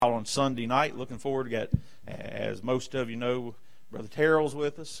on Sunday night. Looking forward to get, as most of you know, Brother Terrell's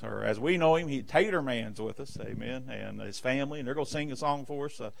with us, or as we know him, Tater Man's with us, amen, and his family, and they're going to sing a song for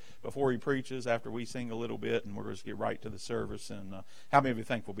us before he preaches, after we sing a little bit, and we're going to get right to the service. And how many of you are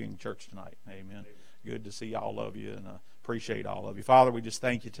thankful being in church tonight? Amen. Good to see all of you, and appreciate all of you. Father, we just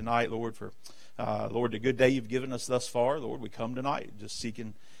thank you tonight, Lord, for, Lord, the good day you've given us thus far. Lord, we come tonight just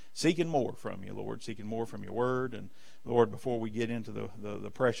seeking more from you, Lord, seeking more from your word. And Lord, before we get into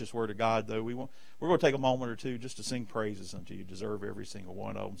the precious word of God, though, we're going to take a moment or two just to sing praises unto you. You deserve every single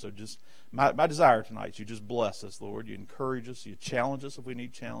one of them. So just my desire tonight is you just bless us, Lord. You encourage us. You challenge us if we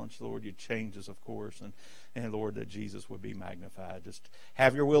need challenge, Lord. You change us, of course. And Lord, that Jesus would be magnified. Just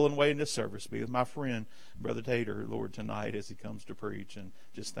have your will and way in this service. Be with my friend, Brother Tater, Lord, tonight as he comes to preach. And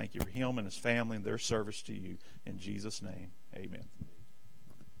just thank you for him and his family and their service to you. In Jesus' name, amen.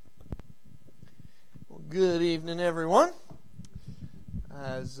 Well, good evening, everyone.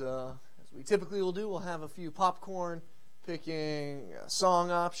 As we typically will do, we'll have a few popcorn, picking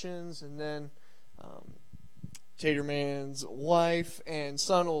song options, and then Tater Man's wife and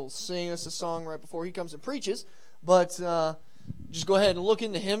son will sing us a song right before he comes and preaches. But just go ahead and look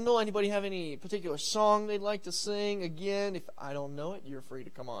in the hymnal. Anybody have any particular song they'd like to sing? Again, if I don't know it, you're free to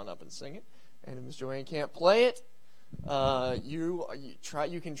come on up and sing it. And if Miss Joanne can't play it, you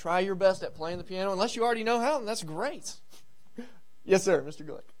can try your best at playing the piano. Unless you already know how, and that's great. Yes, sir, Mr.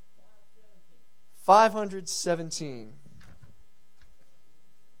 Glick. 517.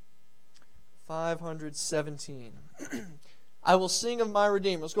 517. I will sing of my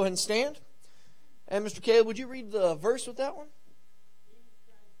Redeemer. Let's go ahead and stand. And Mr. Caleb, would you read the verse with that one?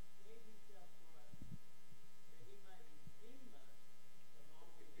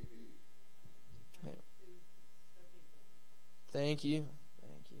 Thank you.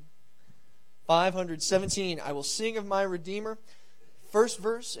 Thank you. 517. I will sing of my Redeemer. First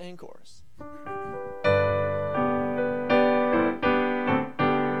verse and chorus.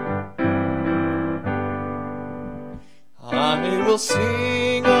 I will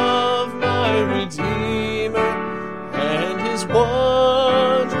sing of my Redeemer and his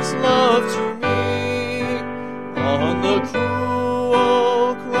wondrous love to me. On the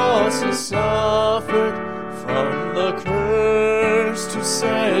cruel cross he suffered from the curse to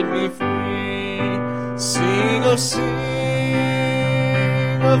set me free. Sing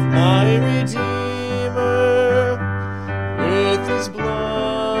of my Redeemer. With his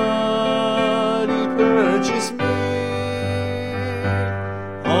blood he purchased me.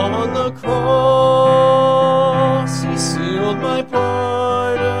 On the cross he sealed my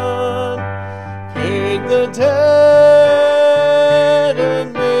pardon, paid the debt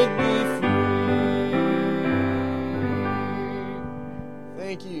and made me free.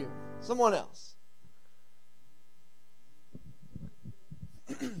 Thank you. Someone else.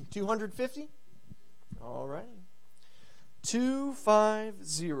 250? All right.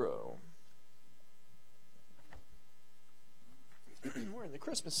 250. We're in the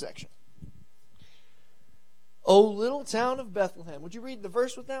Christmas section. O little town of Bethlehem. Would you read the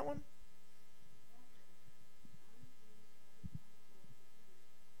verse with that one?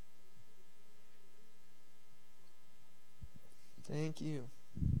 Thank you.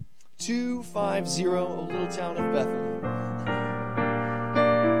 250, O little town of Bethlehem.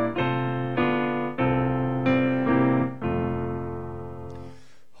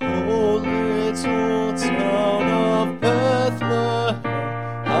 Little town of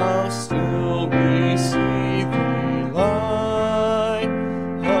Bethlehem, how still we see thee lie,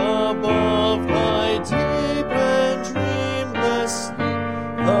 above thy deep and dreamless sleep,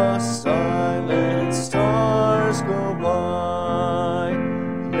 the silent stars go by,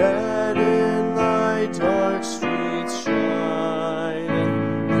 yet in thy dark streets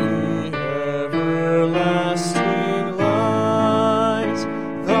shineth the everlasting light,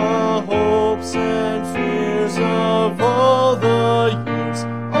 the hopes and fears of all the years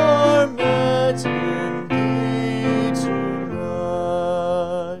are met in thee tonight.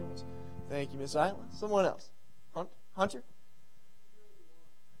 Thank you, Miss Isla. Someone else. Hunter?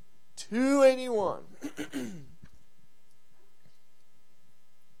 281.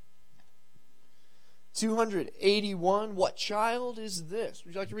 281. What child is this?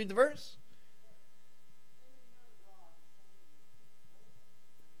 Would you like to read the verse?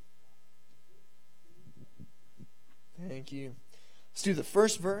 Thank you. Let's do the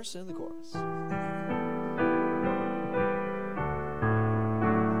first verse and the chorus.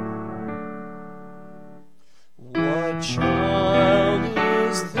 What child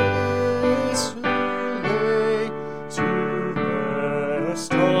is this who lay to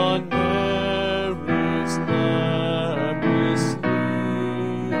rest on Mary's lap is sleep?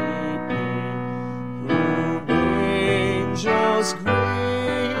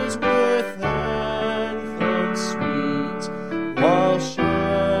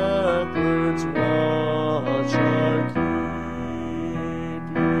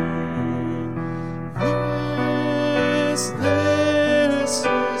 This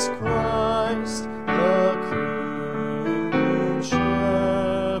is Christ, the King whom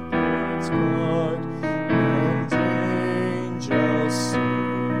shepherds guard and angels sing.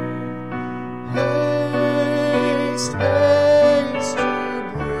 Haste, haste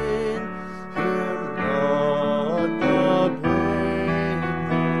to bring him Lord, the babe,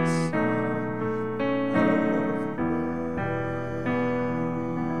 the Son of Mary.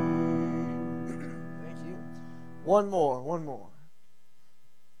 Thank you. One more.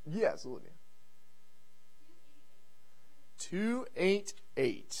 Yes, Olivia.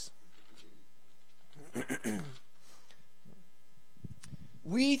 288.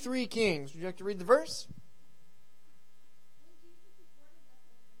 We three kings. Would you like to read the verse?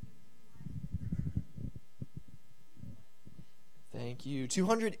 Thank you.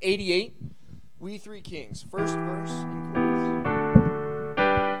 288. We three kings. First verse in chorus.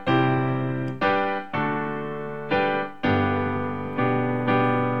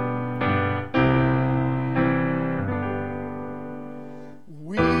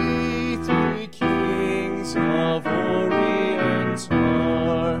 We three kings of Orient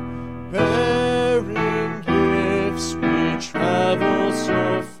are, bearing gifts we travel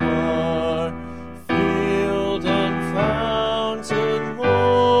so far, field and fountain,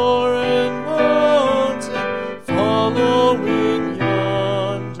 moor and mountain, following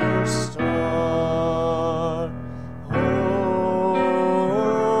yonder star.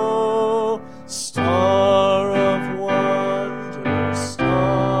 Oh, star of wonder,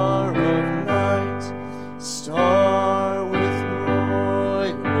 star of night, star with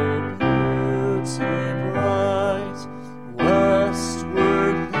royal beauty bright,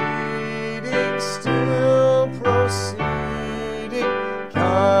 westward leading, still proceeding,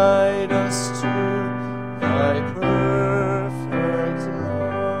 guide us to thy perfect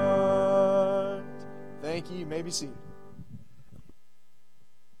light. Thank you. You may be seated.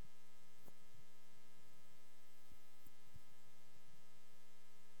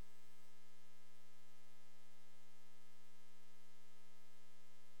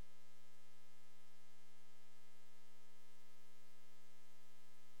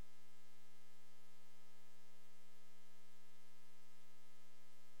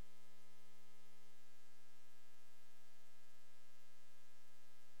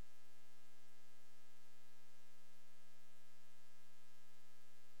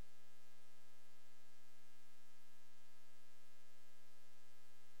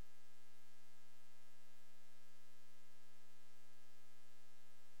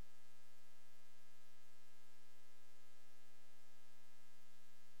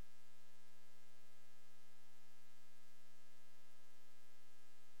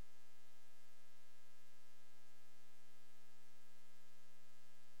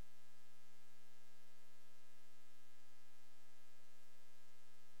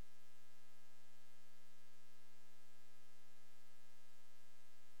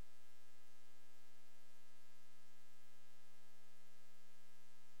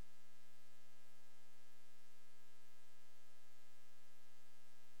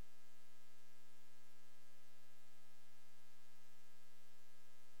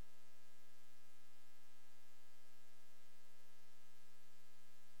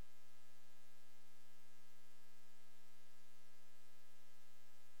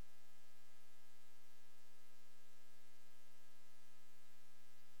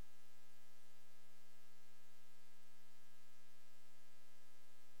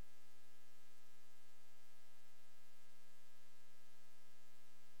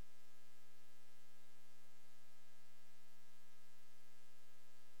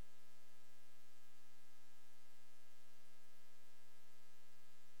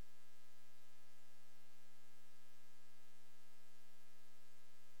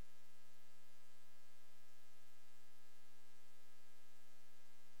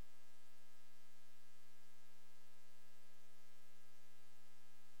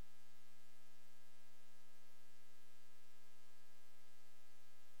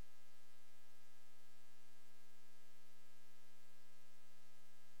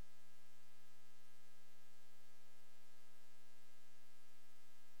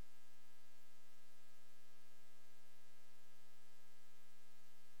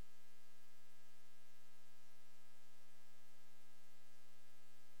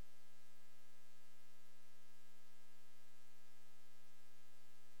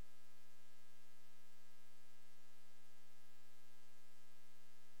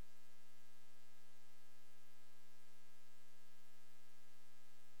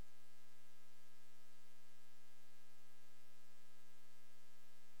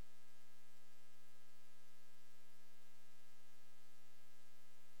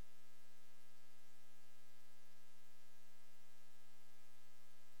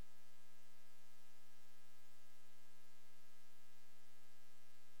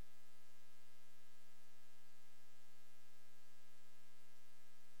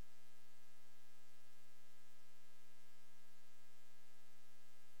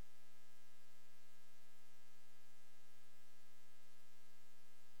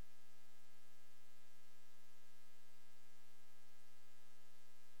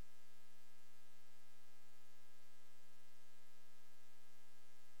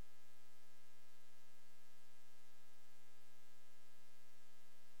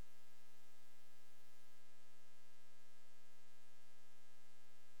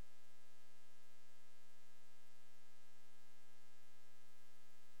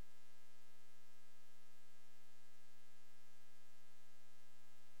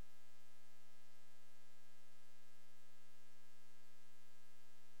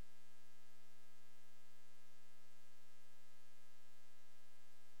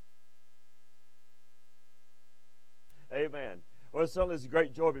 Well, certainly it's a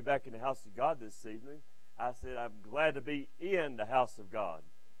great joy to be back in the house of God this evening. I said I'm glad to be in the house of God.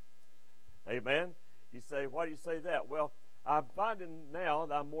 Amen. You say, why do you say that? Well, I'm finding now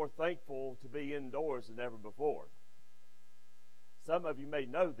that I'm more thankful to be indoors than ever before. Some of you may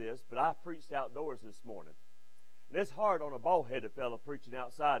know this, but I preached outdoors this morning. And it's hard on a bald-headed fellow preaching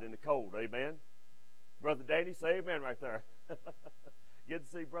outside in the cold. Amen. Brother Danny, say amen right there. Good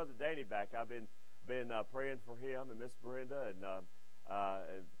to see Brother Danny back. I've been praying for him and Miss Brenda, and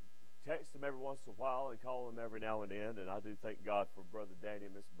text him every once in a while and call him every now and then. And I do thank God for Brother Danny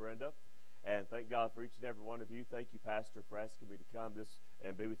and Miss Brenda, and thank God for each and every one of you. Thank you, Pastor, for asking me to come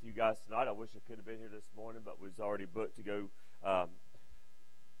and be with you guys tonight. I wish I could have been here this morning, but was already booked to go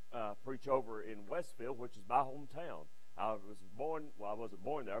preach over in Westfield, which is my hometown. I wasn't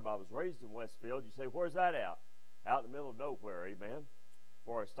born there, but I was raised in Westfield. You say, where's that out? Out in the middle of nowhere, amen?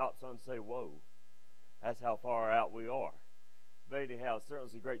 Where a stop sign say, whoa. That's how far out we are. But anyhow, it certainly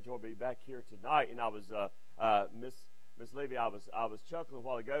is a great joy to be back here tonight. And I was, Miss Levy, I was chuckling a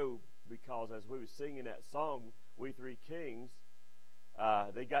while ago because as we were singing that song, We Three Kings,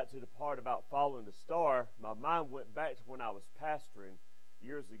 they got to the part about following the star. My mind went back to when I was pastoring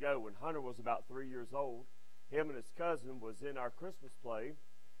years ago when Hunter was about 3 years old. Him and his cousin was in our Christmas play,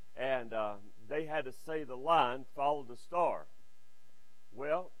 and they had to say the line, follow the star.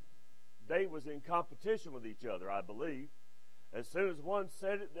 Well, they was in competition with each other, I believe. As soon as one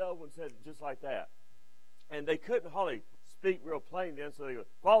said it, the other one said it just like that. And they couldn't hardly speak real plain then, so they go,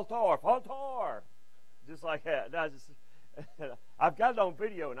 Faltar, just like that. And I've got it on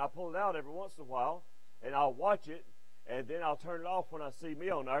video, and I pull it out every once in a while, and I'll watch it, and then I'll turn it off when I see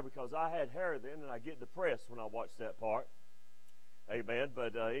me on there because I had hair then, and I get depressed when I watch that part. Amen.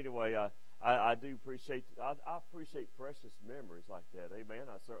 But anyway, I do appreciate, I appreciate precious memories like that. Amen.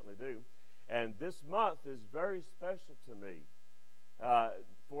 I certainly do. And this month is very special to me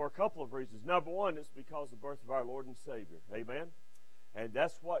for a couple of reasons. Number one, it's because of the birth of our Lord and Savior. Amen. And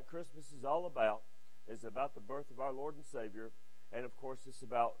that's what Christmas is all about. It's about the birth of our Lord and Savior. And, of course, it's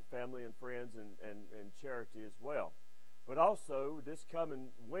about family and friends and charity as well. But also, this coming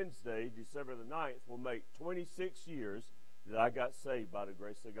Wednesday, December the 9th, will make 26 years that I got saved by the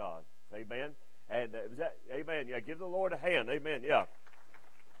grace of God. Amen. And amen. Yeah, give the Lord a hand. Amen. Yeah.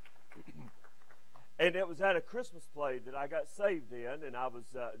 And it was at a Christmas play that I got saved in, and I was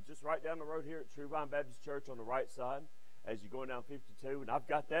just right down the road here at True Vine Baptist Church on the right side as you're going down 52. And I've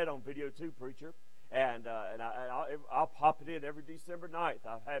got that on video too, preacher. And I'll pop it in every December 9th.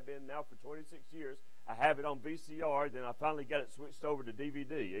 I have been now for 26 years. I have it on VCR. Then I finally got it switched over to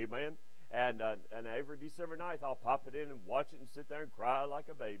DVD. Amen. And every December 9th, I'll pop it in and watch it and sit there and cry like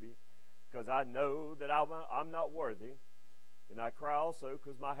a baby because I know that I'm not worthy. And I cry also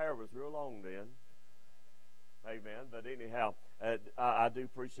because my hair was real long then. Amen. But anyhow, I do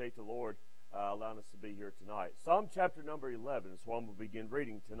appreciate the Lord allowing us to be here tonight. Psalm chapter number 11 is one we'll begin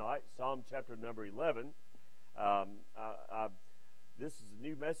reading tonight. Psalm chapter number 11. This is a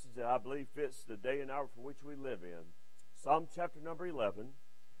new message that I believe fits the day and hour for which we live in. Psalm chapter number 11.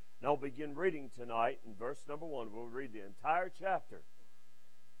 And I'll begin reading tonight in verse number 1. We'll read the entire chapter.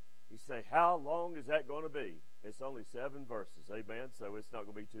 You say, how long is that going to be? It's only 7 verses. Amen. So it's not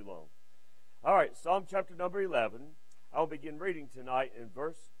going to be too long. All right, Psalm chapter number 11. I'll begin reading tonight in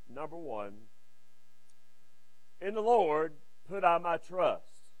verse number 1. In the Lord put I my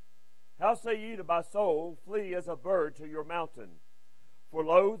trust. How say ye to my soul, flee as a bird to your mountain? For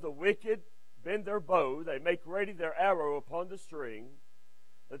lo, the wicked bend their bow, they make ready their arrow upon the string,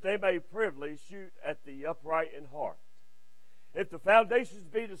 that they may privily shoot at the upright in heart. If the foundations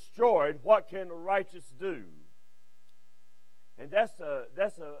be destroyed, what can the righteous do? And that's a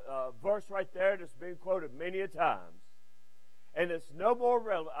verse right there that's been quoted many a times. And it's no more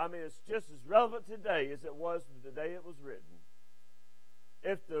relevant. I mean, it's just as relevant today as it was the day it was written.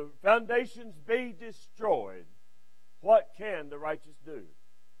 If the foundations be destroyed, what can the righteous do?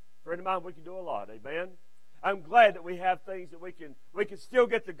 Friend of mine, we can do a lot. Amen? I'm glad that we have things that we can still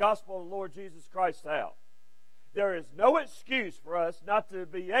get the gospel of the Lord Jesus Christ out. There is no excuse for us not to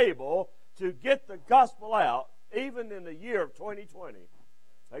be able to get the gospel out even in the year of 2020.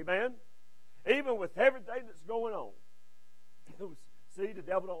 Amen? Even with everything that's going on. See, the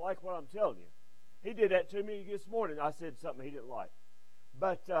devil don't like what I'm telling you. He did that to me this morning. I said something he didn't like.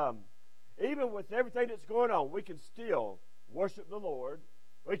 But even with everything that's going on, we can still worship the Lord.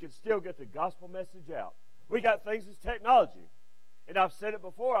 We can still get the gospel message out. We got things as technology. And I've said it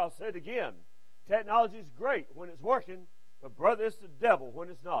before, I'll say it again. Technology is great when it's working, but brother, it's the devil when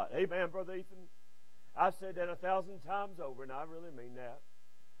it's not. Amen, Brother Ethan? I've said that 1,000 times over, and I really mean that.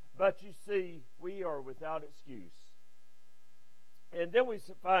 But you see, we are without excuse. And then we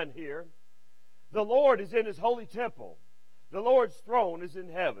find here, the Lord is in his holy temple. The Lord's throne is in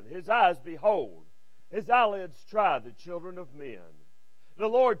heaven. His eyes behold. His eyelids try the children of men. The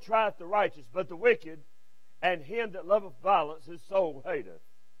Lord trieth the righteous, but the wicked and him that loveth violence his soul hateth.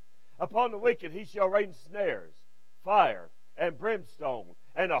 Upon the wicked he shall rain snares, fire, and brimstone,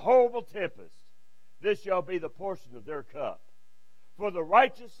 and a horrible tempest. This shall be the portion of their cup. For the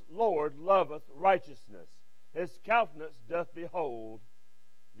righteous Lord loveth righteousness. His countenance doth behold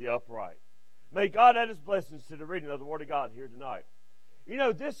the upright. May God add his blessings to the reading of the Word of God here tonight. You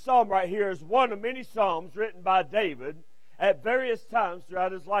know, this psalm right here is one of many psalms written by David at various times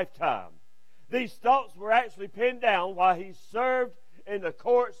throughout his lifetime. These thoughts were actually penned down while he served in the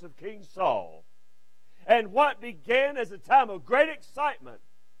courts of King Saul. And what began as a time of great excitement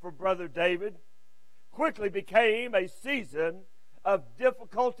for Brother David quickly became a season of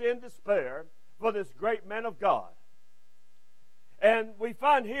difficulty and despair for this great man of God. And we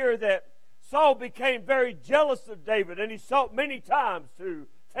find here that Saul became very jealous of David, and he sought many times to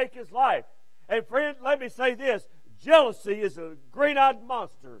take his life. And friend, let me say this, jealousy is a green-eyed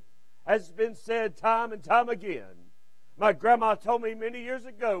monster, as has been said time and time again. My grandma told me many years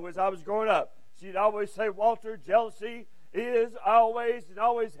ago as I was growing up, she'd always say, Walter, jealousy is always and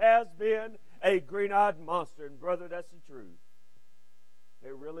always has been a green-eyed monster. And brother, that's the truth.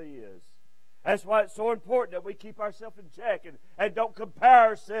 It really is. That's why it's so important that we keep ourselves in check and don't compare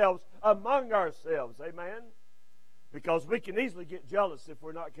ourselves among ourselves. Amen? Because we can easily get jealous if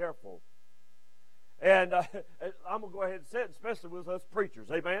we're not careful. And I'm going to go ahead and say it, especially with us preachers.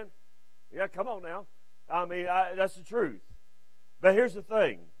 Amen? Yeah, come on now. I mean, that's the truth. But here's the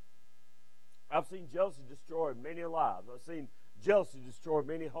thing. I've seen jealousy destroy many lives. I've seen jealousy destroy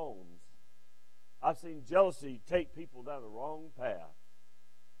many homes. I've seen jealousy take people down the wrong path.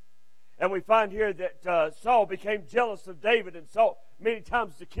 And we find here that Saul became jealous of David and sought many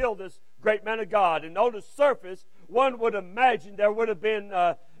times to kill this great man of God. And on the surface, one would imagine there would have been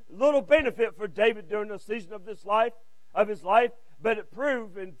little benefit for David during the season of his life, but it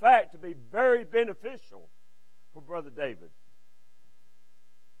proved, in fact, to be very beneficial for Brother David.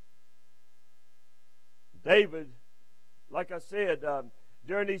 David, like I said,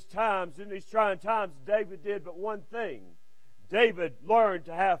 during these times, in these trying times, David did but one thing. David learned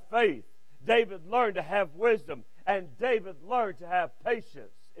to have faith. David learned to have wisdom. And David learned to have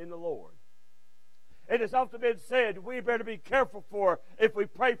patience in the Lord. It has often been said we better be careful if we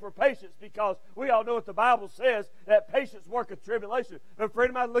pray for patience, because we all know what the Bible says, that patience worketh tribulation. But friend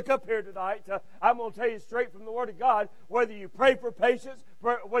of mine, look up here tonight. I'm going to tell you straight from the Word of God, whether you pray for patience,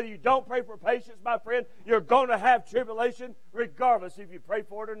 whether you don't pray for patience, my friend, you're going to have tribulation regardless if you pray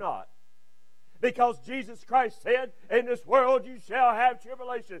for it or not. Because Jesus Christ said, in this world you shall have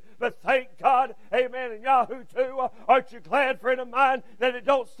tribulation. But thank God, amen, and Yahoo too, aren't you glad, friend of mine, that it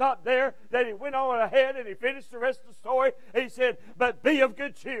don't stop there, that he went on ahead and he finished the rest of the story. He said, but be of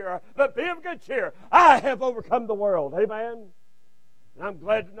good cheer, I have overcome the world, amen. And I'm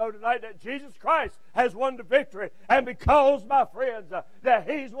glad to know tonight that Jesus Christ has won the victory. And because, my friends, that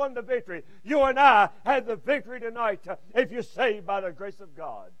he's won the victory, you and I have the victory tonight if you're saved by the grace of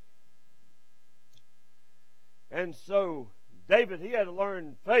God. And so, David, he had to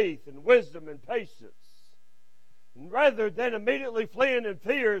learn faith and wisdom and patience. And rather than immediately fleeing in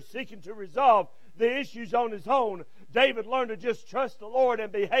fear, seeking to resolve the issues on his own, David learned to just trust the Lord and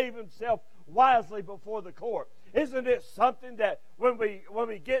behave himself wisely before the court. Isn't it something that when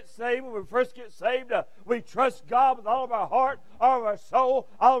we get saved, when we first get saved, we trust God with all of our heart, all of our soul,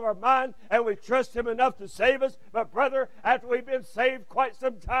 all of our mind, and we trust Him enough to save us. But brother, after we've been saved quite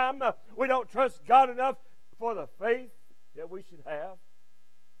some time, we don't trust God enough for the faith that we should have.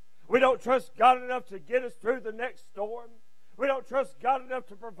 We don't trust God enough to get us through the next storm. We don't trust God enough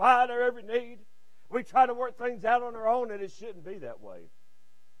to provide our every need. We try to work things out on our own, and it shouldn't be that way.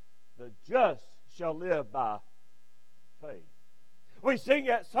 The just shall live by faith. We sing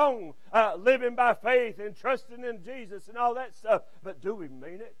that song, living by faith and trusting in Jesus and all that stuff, but do we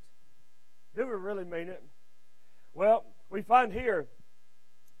mean it? Do we really mean it? Well, we find here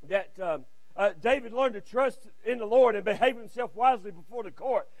that David learned to trust in the Lord and behave himself wisely before the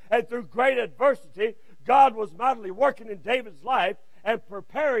court. And through great adversity, God was mightily working in David's life and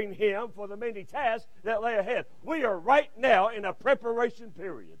preparing him for the many tasks that lay ahead. We are right now in a preparation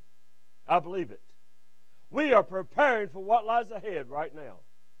period. I believe it. We are preparing for what lies ahead right now.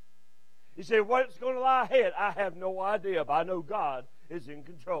 You say, what's going to lie ahead? I have no idea, but I know God is in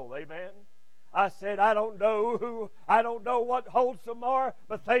control. Amen? I said, I don't know what holds tomorrow,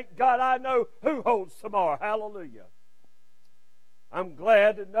 but thank God I know who holds tomorrow. Hallelujah. I'm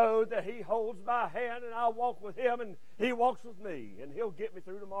glad to know that He holds my hand and I'll walk with Him and He walks with me and He'll get me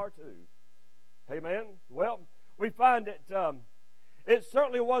through tomorrow too. Amen. Well, we find that it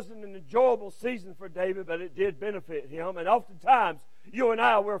certainly wasn't an enjoyable season for David, but it did benefit him. And oftentimes, you and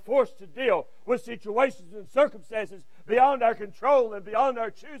I, we're forced to deal with situations and circumstances beyond our control and beyond our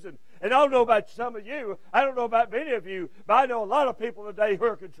choosing. And I don't know about some of you, I don't know about many of you, but I know a lot of people today who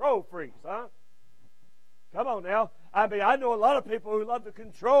are control freaks, huh? Come on now. I mean, I know a lot of people who love to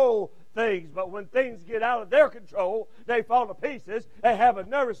control things, but when things get out of their control, they fall to pieces. They have a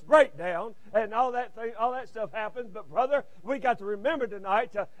nervous breakdown, and all that stuff happens. But brother, we got to remember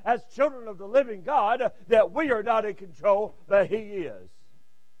tonight, as children of the living God, that we are not in control, but He is.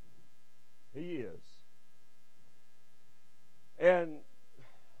 He is. And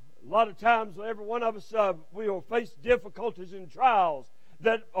a lot of times, every one of us, we will face difficulties and trials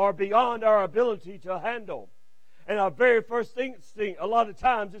that are beyond our ability to handle. And our very first instinct, a lot of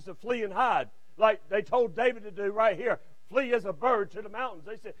times, is to flee and hide. Like they told David to do right here. Flee as a bird to the mountains.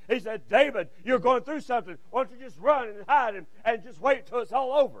 He said, David, you're going through something. Why don't you just run and hide and just wait till it's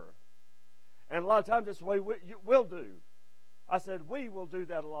all over? And a lot of times that's the way we'll do. I said, we will do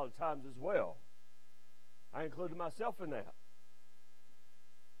that a lot of times as well. I included myself in that.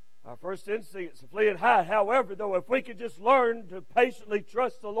 Our first instinct is to flee and hide. However, though, if we could just learn to patiently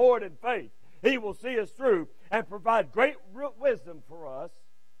trust the Lord in faith, He will see us through and provide great wisdom for us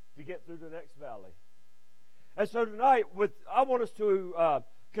to get through the next valley. And so tonight, I want us to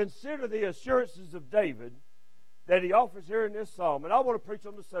consider the assurances of David that he offers here in this psalm. And I want to preach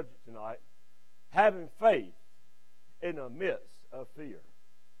on the subject tonight, having faith in the midst of fear.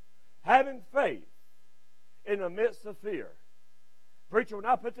 Having faith in the midst of fear. Preacher, when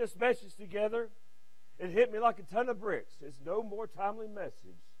I put this message together, it hit me like a ton of bricks. It's no more timely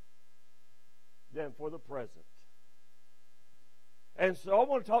message than for the present. And so I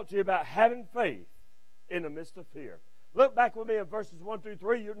want to talk to you about having faith in the midst of fear. Look back with me in verses 1 through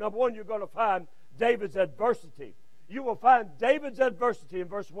 3. Number one, you're going to find David's adversity. You will find David's adversity in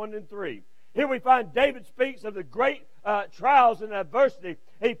verse 1 and 3. Here we find David speaks of the great trials and adversity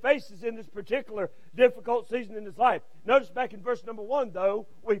he faces in this particular difficult season in his life. Notice back in verse number 1, though,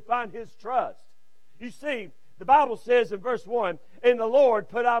 we find his trust. You see, the Bible says in verse 1, in the Lord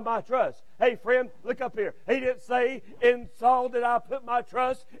put I my trust. Hey, friend, look up here. He didn't say, in Saul did I put my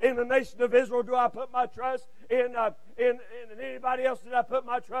trust. In the nation of Israel do I put my trust. In anybody else did I put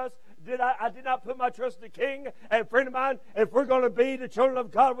my trust. I did not put my trust in the king. And friend of mine, if we're going to be the children of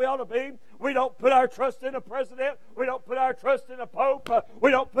God we ought to be, we don't put our trust in a president. We don't put our trust in a pope.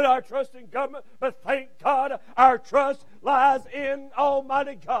 We don't put our trust in government. But thank God our trust lies in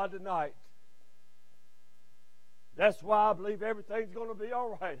Almighty God tonight. That's why I believe everything's going to be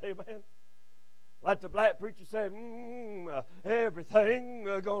all right. Amen. Like the black preacher said,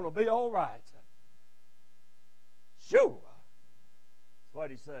 everything's going to be all right. Shoo! That's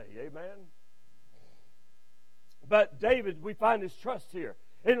what he say. Amen. But David, we find his trust here.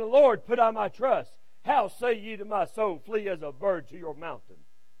 In the Lord put I my trust. How say ye to my soul, flee as a bird to your mountain?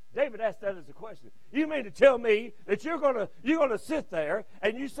 David asked that as a question. You mean to tell me that you're going to sit there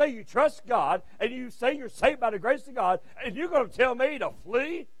and you say you trust God and you say you're saved by the grace of God and you're going to tell me to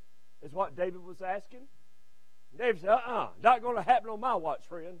flee? Is what David was asking. David said, not going to happen on my watch,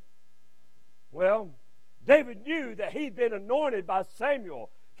 friend. Well, David knew that he'd been anointed by Samuel.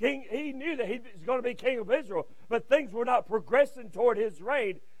 He knew that he was going to be king of Israel, but things were not progressing toward his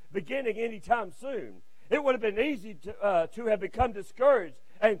reign beginning anytime soon. It would have been easy to have become discouraged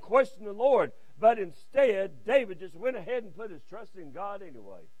and question the Lord. But instead, David just went ahead and put his trust in God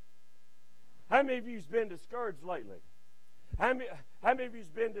anyway. How many of you have been discouraged lately? How many of you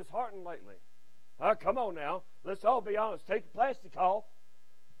have been disheartened lately? Come on now. Let's all be honest. Take the plastic off.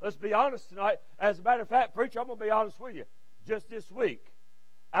 Let's be honest tonight. As a matter of fact, preacher, I'm going to be honest with you. Just this week,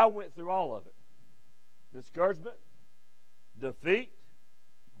 I went through all of it. Discouragement, defeat,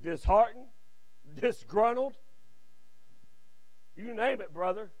 disheartened, disgruntled. You name it,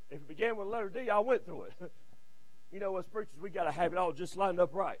 brother. If it began with the letter D, I went through it. You know, as preachers, we got to have it all just lined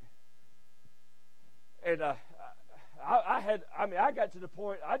up right. And I got to the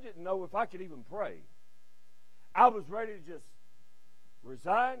point I didn't know if I could even pray. I was ready to just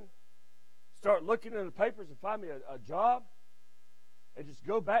resign, start looking in the papers and find me a job, and just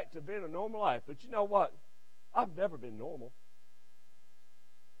go back to being a normal life. But you know what? I've never been normal.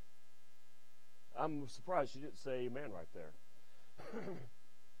 I'm surprised you didn't say amen right there.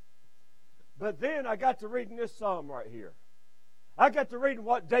 But then I got to reading this psalm right here. I got to reading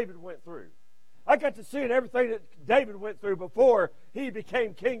what David went through. I got to seeing everything that David went through before he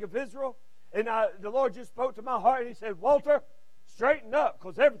became king of Israel. And the Lord just spoke to my heart and he said, Walter, Straighten up,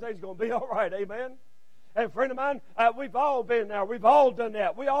 because everything's going to be all right. Amen. And friend of mine, we've all been there. We've all done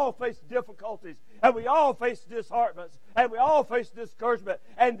that. We all face difficulties, and we all face disheartments, and we all face discouragement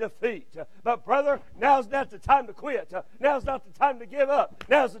and defeat. But brother, now's not the time to quit. Now's not the time to give up.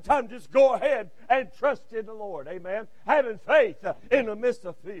 Now's the time to just go ahead and trust in the Lord. Amen. Having faith in the midst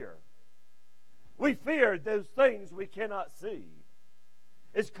of fear. We fear those things we cannot see.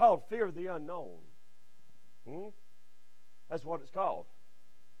 It's called fear of the unknown. That's what it's called.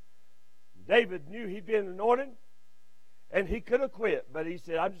 David knew he'd been anointed, and he could have quit, but he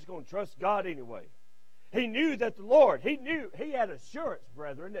said, I'm just going to trust God anyway. He knew that the Lord, he had assurance,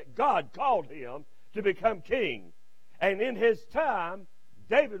 brethren, that God called him to become king. And in his time,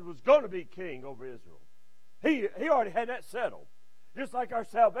 David was going to be king over Israel. He already had that settled. Just like our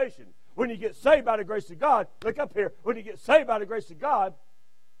salvation. When you get saved by the grace of God, look up here, when you get saved by the grace of God,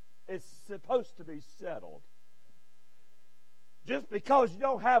 it's supposed to be settled. Just because you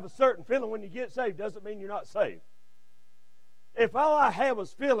don't have a certain feeling when you get saved doesn't mean you're not saved. If all I had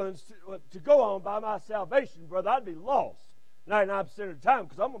was feelings to go on by my salvation, brother, I'd be lost 99% of the time,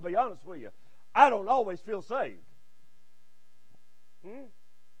 because I'm going to be honest with you. I don't always feel saved.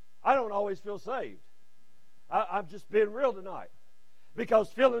 I don't always feel saved. I'm just being real tonight. Because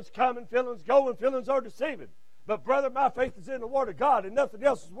feelings come and feelings go, and feelings are deceiving. But brother, my faith is in the Word of God, and nothing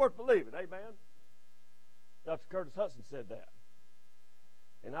else is worth believing. Amen? Dr. Curtis Hudson said that.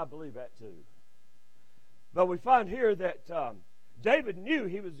 And I believe that too. But we find here that David knew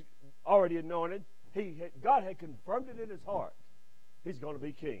he was already anointed. God had confirmed it in his heart. He's going to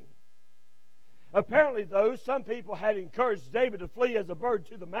be king. Apparently, though, some people had encouraged David to flee as a bird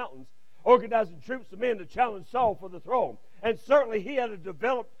to the mountains, organizing troops of men to challenge Saul for the throne. And certainly he had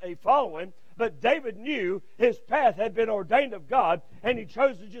developed a following, but David knew his path had been ordained of God, and he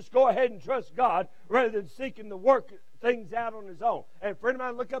chose to just go ahead and trust God rather than seeking to work things out on his own. And friend of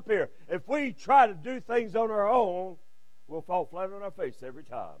mine, look up here. If we try to do things on our own, we'll fall flat on our face every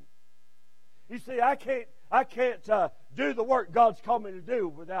time. You see, I can't do the work God's called me to do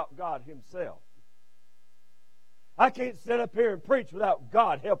without God himself. I can't sit up here and preach without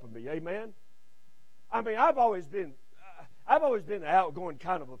God helping me. Amen? I mean, I've always been an outgoing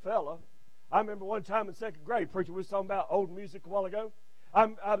kind of a fella. I remember one time in second grade, preacher was talking about old music a while ago. I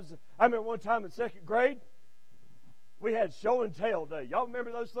remember one time in second grade, we had show and tell day. Y'all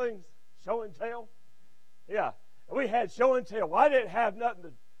remember those things? Show and tell? Yeah. We had show and tell. Well, I didn't have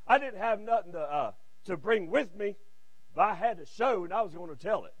nothing to bring with me, but I had to show, and I was going to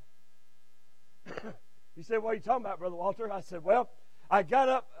tell it. He said, what are you talking about, Brother Walter? I said, well, I got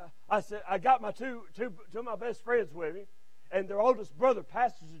up. I got my two of my best friends with me, and their oldest brother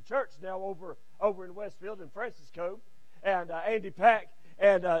pastors a church now over in Westfield in Francis Cove, and Andy Pack,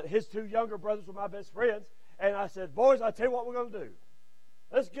 and his two younger brothers were my best friends. And I said, boys, I tell you what we're going to do.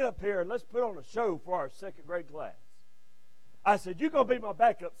 Let's get up here and let's put on a show for our second grade class. I said, you're going to be my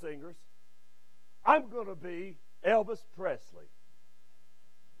backup singers. I'm going to be Elvis Presley.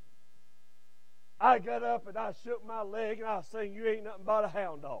 I got up and I shook my leg and I sang, you ain't nothing but a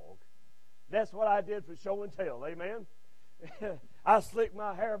hound dog. That's what I did for show and tell. Amen? I slicked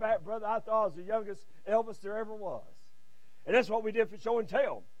my hair back, brother. I thought I was the youngest Elvis there ever was. And that's what we did for show and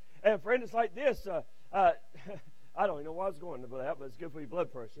tell. And friends, it's like this. I don't even know why I was going to that, but it's good for your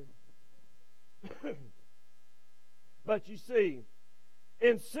blood pressure. But you see,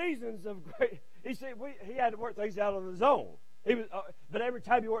 in seasons of great, he had to work things out on his own. But every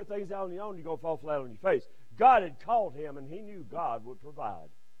time you work things out on your own, you're going to fall flat on your face. God had called him, and he knew God would provide.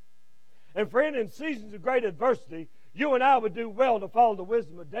 And friend, in seasons of great adversity, you and I would do well to follow the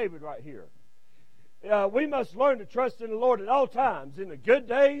wisdom of David right here. We must learn to trust in the Lord at all times, in the good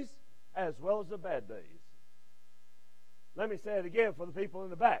days as well as the bad days. Let me say it again for the people in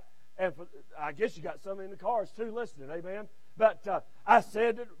the back. And I guess you got some in the cars too listening, amen? But I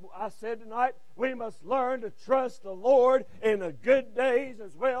said tonight, we must learn to trust the Lord in the good days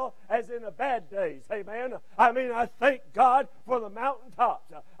as well as in the bad days, amen? I mean, I thank God for the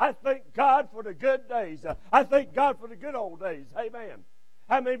mountaintops. I thank God for the good days. I thank God for the good old days, amen?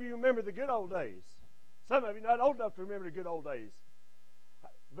 How many of you remember the good old days? Some of you not old enough to remember the good old days.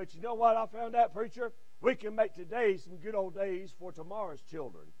 But you know what I found out, preacher? We can make today some good old days for tomorrow's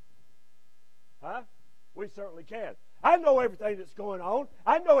children. Huh? We certainly can. I know everything that's going on.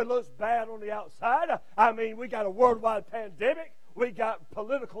 I know it looks bad on the outside. I mean, we got a worldwide pandemic. We got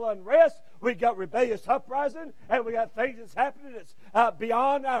political unrest. We got rebellious uprising. And we got things that's happening that's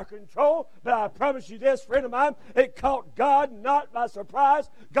beyond our control. But I promise you this, friend of mine, it caught God not by surprise.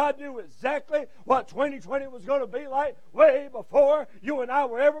 God knew exactly what 2020 was going to be like way before you and I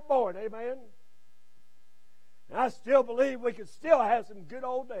were ever born. Amen? And I still believe we can still have some good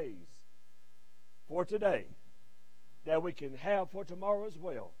old days for today that we can have for tomorrow as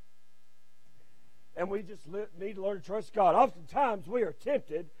well. And we just need to learn to trust God. Oftentimes we are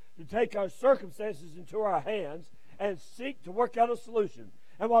tempted to take our circumstances into our hands and seek to work out a solution.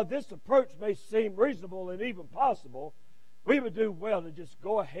 And while this approach may seem reasonable and even possible, we would do well to just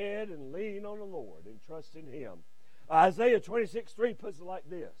go ahead and lean on the Lord and trust in Him. Isaiah 26:3 puts it like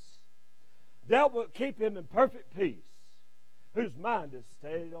this: Thou wilt keep him in perfect peace, whose mind is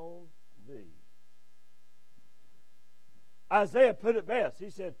stayed on Thee. Isaiah put it best. He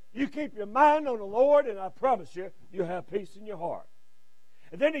said, you keep your mind on the Lord, and I promise you, you'll have peace in your heart.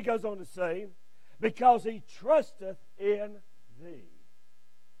 And then he goes on to say, because he trusteth in Thee.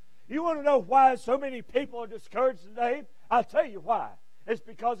 You want to know why so many people are discouraged today? I'll tell you why. It's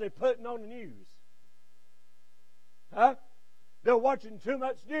because they're putting on the news. Huh? They're watching too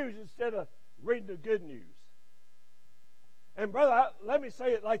much news instead of reading the good news. And brother, let me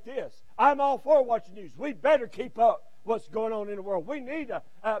say it like this. I'm all for watching news. We better keep up what's going on in the world. We need to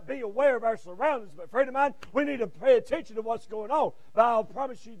be aware of our surroundings. But friend of mine, we need to pay attention to what's going on. But I'll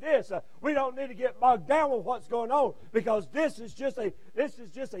promise you this: we don't need to get bogged down with what's going on, because this is just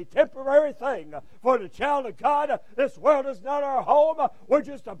a temporary thing for the child of God. This world is not our home. We're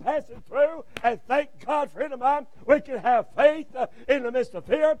just passing through. And thank God, friend of mine, we can have faith in the midst of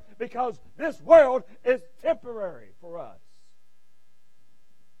fear, because this world is temporary for us.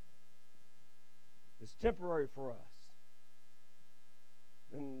 It's temporary for us.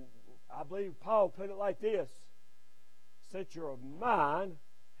 And I believe Paul put it like this: set your mind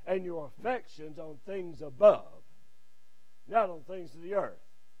and your affections on things above, not on things of the earth,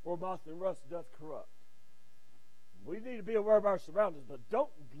 where moth and rust doth corrupt. We need to be aware of our surroundings, but don't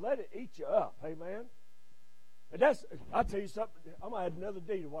let it eat you up. Amen? And I'll tell you something. I'm going to add another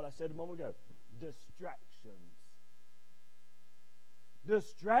D to what I said a moment ago. Distractions.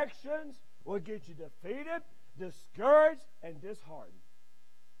 Distractions will get you defeated, discouraged, and disheartened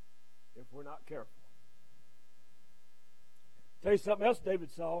if we're not careful. Tell you something else David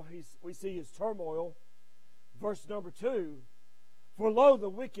saw. We see his turmoil. Verse number 2, for lo, the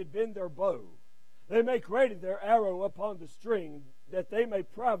wicked bend their bow. They make ready their arrow upon the string, that they may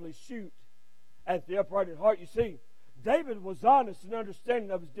privately shoot at the upright in heart. You see, David was honest and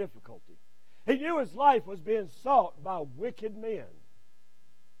understanding of his difficulty. He knew his life was being sought by wicked men.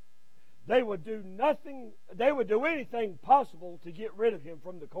 They would do anything possible to get rid of him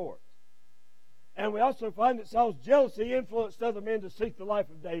from the court. And we also find that Saul's jealousy influenced other men to seek the life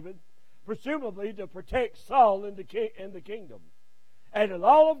of David, presumably to protect Saul and the kingdom. And in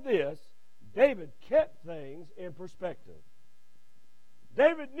all of this, David kept things in perspective.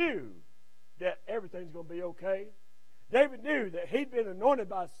 David knew that everything's going to be okay. David knew that he'd been anointed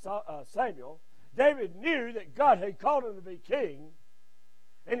by Samuel. David knew that God had called him to be king.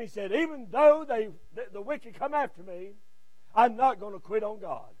 And he said, even though the wicked come after me, I'm not going to quit on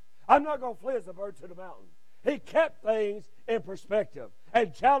God. I'm not going to flee as a bird to the mountain. He kept things in perspective.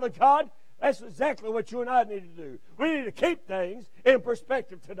 And child of God, that's exactly what you and I need to do. We need to keep things in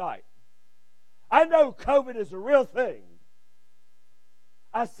perspective tonight. I know COVID is a real thing.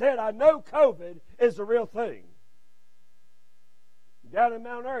 I said I know COVID is a real thing. Down in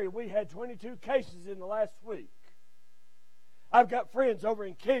Mount Airy, we had 22 cases in the last week. I've got friends over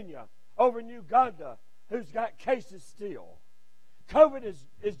in Kenya, over in Uganda, who's got cases still. COVID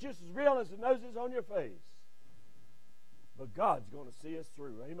is just as real as the nose is on your face. But God's going to see us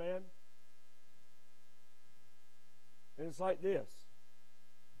through. Amen? And it's like this.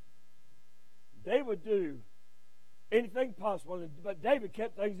 They would do anything possible, but David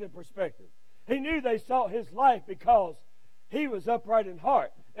kept things in perspective. He knew they sought his life because he was upright in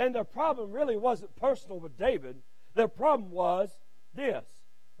heart. And the problem really wasn't personal with David. The problem was this.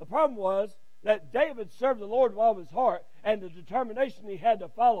 The problem was that David served the Lord with all of his heart, and the determination he had to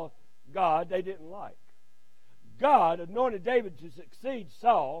follow God, they didn't like. God anointed David to succeed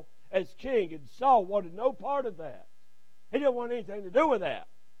Saul as king, and Saul wanted no part of that. He didn't want anything to do with that.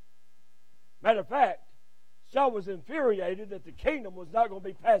 Matter of fact, Saul was infuriated that the kingdom was not going to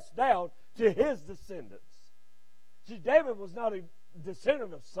be passed down to his descendants. See, David was not a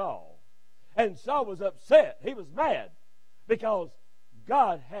descendant of Saul. And Saul was upset. He was mad because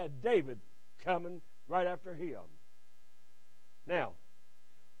God had David coming right after him. Now,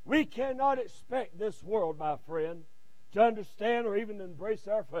 we cannot expect this world, my friend, to understand or even embrace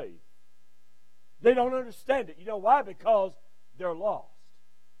our faith. They don't understand it. You know why? Because they're lost.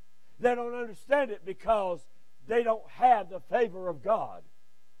 They don't understand it because they don't have the favor of God.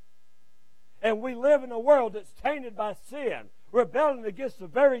 And we live in a world that's tainted by sin, rebelling against the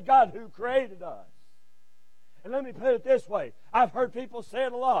very God who created us. And let me put it this way. I've heard people say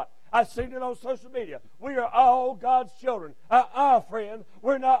it a lot. I've seen it on social media. We are all God's children. Friend,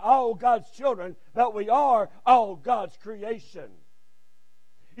 we're not all God's children, but we are all God's creation.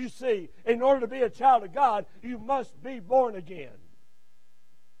 You see, in order to be a child of God, you must be born again.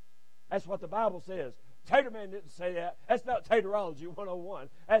 That's what the Bible says. Taterman didn't say that. That's not Taterology 101.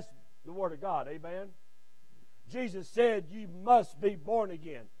 That's the Word of God. Amen? Jesus said you must be born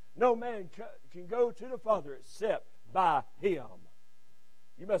again. No man can go to the Father except by Him.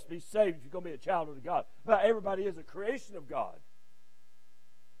 You must be saved if you're going to be a child of God. But everybody is a creation of God.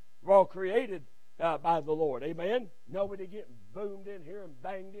 We're all created by the Lord. Amen? Nobody getting boomed in here and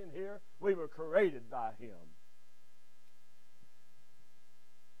banged in here. We were created by Him.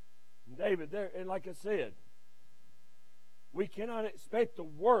 And David, there, and like I said, we cannot expect the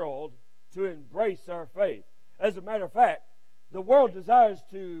world to embrace our faith. As a matter of fact, the world desires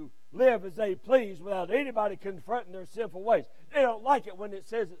to live as they please without anybody confronting their sinful ways. They don't like it when it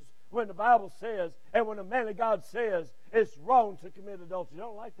says, when the Bible says, and when a man of God says it's wrong to commit adultery. They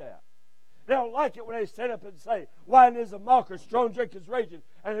don't like that. They don't like it when they stand up and say, wine is a mocker, strong drink is raging,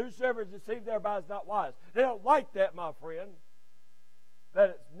 and whosoever is deceived thereby is not wise. They don't like that, my friend.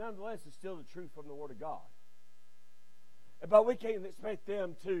 But nonetheless, it's still the truth from the Word of God. But we can't expect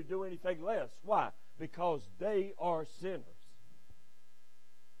them to do anything less. Why? Because they are sinners.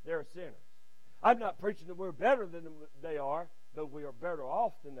 They're sinners. I'm not preaching that we're better than they are, but we are better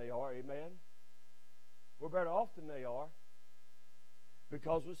off than they are. Amen? We're better off than they are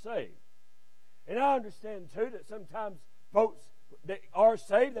because we're saved. And I understand, too, that sometimes folks that are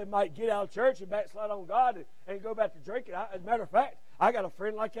saved, they might get out of church and backslide on God and go back to drinking. As a matter of fact, I got a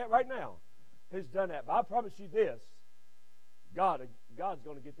friend like that right now who's done that. But I promise you this, God's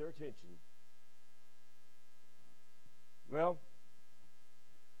going to get their attention. Well,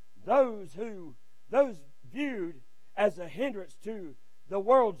 those viewed as a hindrance to the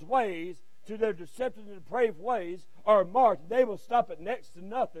world's ways, to their deceptive and depraved ways, are marked. They will stop at next to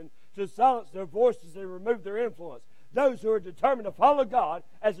nothing to silence their voices and remove their influence. Those who are determined to follow God,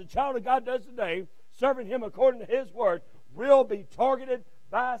 as a child of God does today, serving Him according to His Word, will be targeted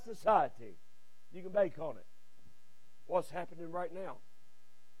by society. You can bank on it. What's happening right now?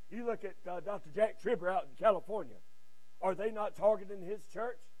 You look at Dr. Jack Tribber out in California. Are they not targeting his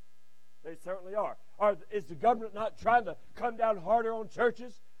church? They certainly are. Is the government not trying to come down harder on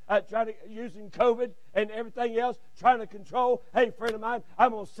churches, using COVID and everything else, trying to control? Hey, friend of mine,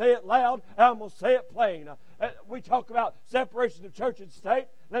 I'm going to say it loud, and I'm going to say it plain. We talk about separation of church and state.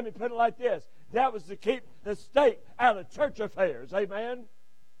 Let me put it like this. That was to keep the state out of church affairs. Amen?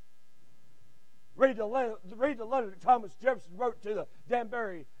 Read the letter that Thomas Jefferson wrote to the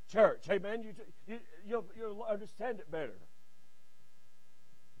Danbury church. Amen? You'll understand it better.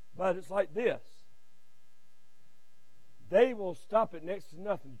 But it's like this. They will stop at next to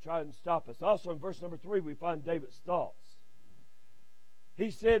nothing to try and stop us. Also in verse number 3, we find David's thoughts.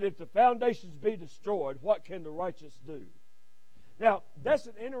 He said, if the foundations be destroyed, what can the righteous do? Now, that's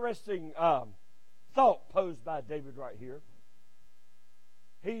an interesting thought posed by David right here.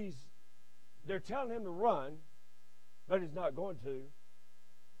 They're telling him to run, but he's not going to.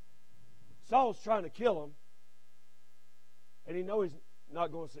 Saul's trying to kill him, and he knows he's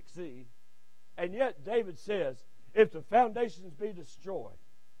not going to succeed. And yet David says, if the foundations be destroyed,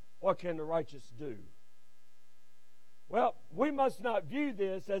 what can the righteous do? Well, we must not view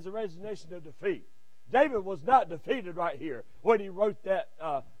this as a resignation of defeat. David was not defeated right here when he wrote that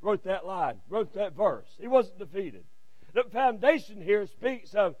line, wrote that verse. He wasn't defeated. The foundation here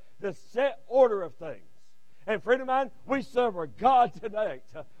speaks of the set order of things. And friend of mine, we serve a God tonight.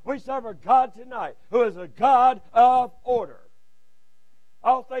 We serve a God tonight who is a God of order.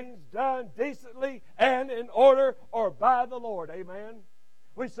 All things done decently and in order or by the Lord. Amen.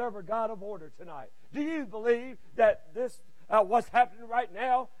 We serve a God of order tonight. Do you believe that this what's happening right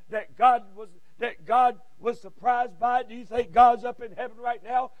now, that God was surprised by it? Do you think God's up in heaven right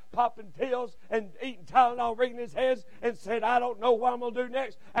now popping pills and eating Tylenol, wringing his hands and saying, I don't know what I'm going to do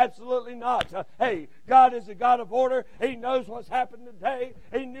next? Absolutely not. Hey, God is a God of order. He knows what's happened today.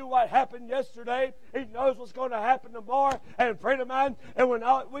 He knew what happened yesterday. He knows what's going to happen tomorrow. And friend of mine, and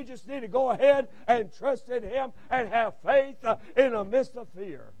we just need to go ahead and trust in Him and have faith in the midst of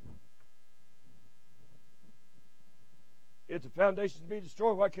fear. If the foundations be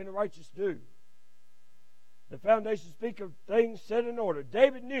destroyed, what can the righteous do? The foundations speak of things set in order.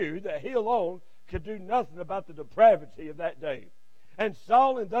 David knew that he alone could do nothing about the depravity of that day. And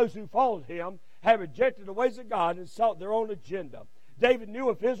Saul and those who followed him had rejected the ways of God and sought their own agenda. David knew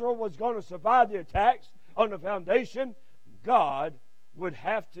if Israel was going to survive the attacks on the foundation, God would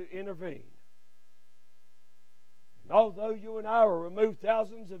have to intervene. And although you and I are removed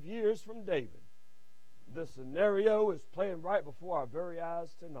thousands of years from David, the scenario is playing right before our very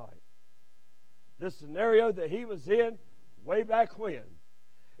eyes tonight. This scenario that he was in way back when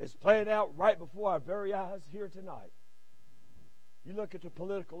is playing out right before our very eyes here tonight. You look at the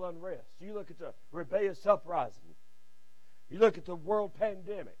political unrest. You look at the rebellious uprising. You look at the world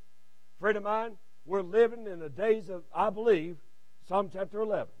pandemic. Friend of mine, we're living in the days of, I believe, Psalm chapter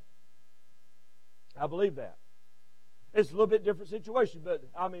 11. I believe that. It's a little bit different situation, but,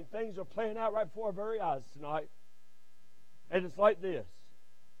 I mean, things are playing out right before our very eyes tonight. And it's like this.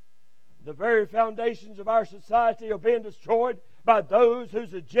 The very foundations of our society are being destroyed by those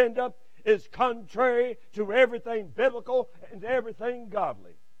whose agenda is contrary to everything biblical and everything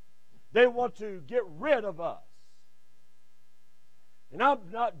godly. They want to get rid of us. And I'm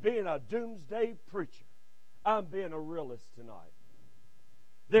not being a doomsday preacher. I'm being a realist tonight.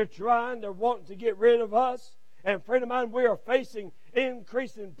 They're wanting to get rid of us. And friend of mine, we are facing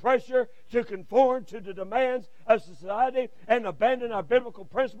increasing pressure to conform to the demands of society and abandon our biblical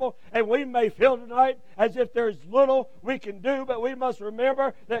principle. And we may feel tonight as if there's little we can do, but we must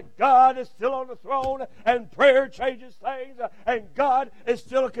remember that God is still on the throne and prayer changes things, and God is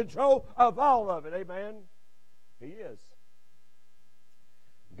still in control of all of it. Amen? He is.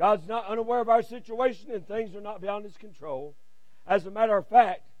 God's not unaware of our situation, and things are not beyond His control. As a matter of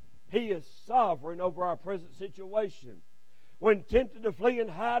fact, He is sovereign over our present situation. When tempted to flee and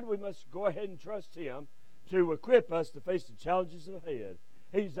hide, we must go ahead and trust Him to equip us to face the challenges ahead.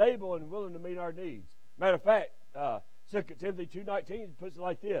 He's able and willing to meet our needs. Matter of fact, 2 Timothy 2:19 puts it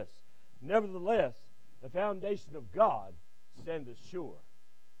like this: nevertheless, the foundation of God standeth sure.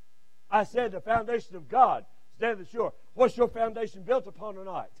 I said the foundation of God standeth sure. What's your foundation built upon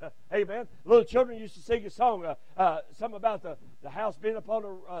tonight? Amen. Little children used to sing a song, something about the house being upon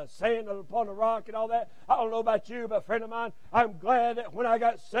the sand and upon the rock and all that. I don't know about you, but friend of mine, I'm glad that when I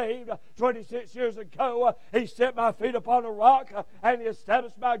got saved 26 years ago, He set my feet upon a rock and He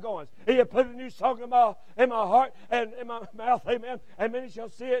established my goings. He had put a new song in my heart and in my mouth. Amen. And many shall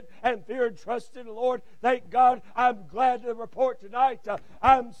see it and fear and trust in the Lord. Thank God. I'm glad to report tonight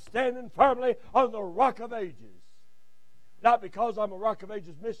I'm standing firmly on the rock of ages. Not because I'm a Rock of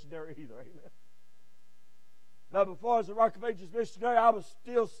Ages missionary either. Amen. Now, before I was a Rock of Ages missionary, I was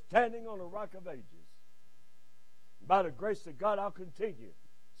still standing on the Rock of Ages. By the grace of God, I'll continue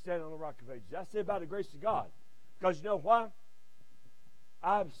standing on the Rock of Ages. I say by the grace of God. Because you know why?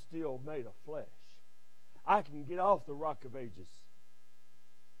 I'm still made of flesh. I can get off the Rock of Ages.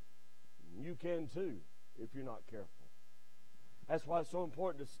 You can too, if you're not careful. That's why it's so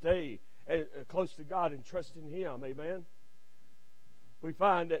important to stay close to God and trust in Him. Amen. We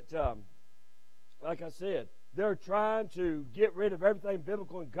find that, like I said, they're trying to get rid of everything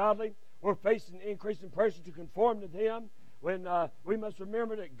biblical and godly. We're facing increasing pressure to conform to them when we must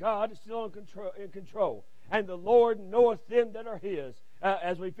remember that God is still in control. And the Lord knoweth them that are His.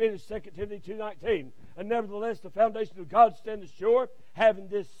 As we finish 2 Timothy 2:19. And nevertheless, the foundation of God standeth sure, having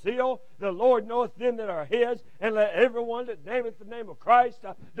this seal, the Lord knoweth them that are His, and let everyone that nameth the name of Christ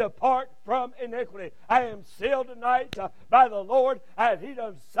depart from iniquity. I am sealed tonight by the Lord, and He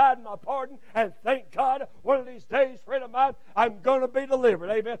done signed my pardon, and thank God, one of these days, friend of mine, I'm going to be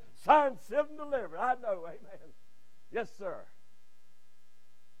delivered. Amen. Signed, sealed, and delivered. I know. Amen. Yes, sir.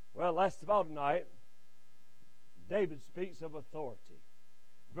 Well, last of all tonight, David speaks of authority.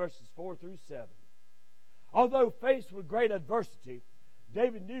 Verses 4 through 7. Although faced with great adversity,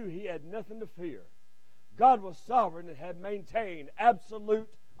 David knew he had nothing to fear. God was sovereign and had maintained absolute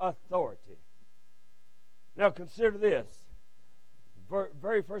authority. Now consider this.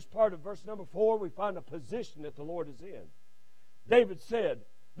 Very first part of verse number 4, we find a position that the Lord is in. David said,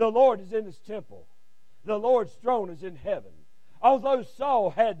 "The Lord is in His temple. The Lord's throne is in heaven." Although Saul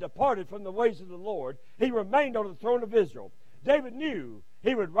had departed from the ways of the Lord, he remained on the throne of Israel. David knew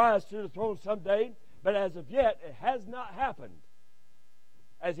he would rise to the throne someday, but as of yet, it has not happened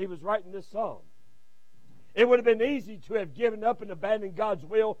as he was writing this psalm. It would have been easy to have given up and abandoned God's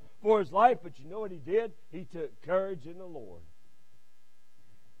will for his life, but you know what he did? He took courage in the Lord.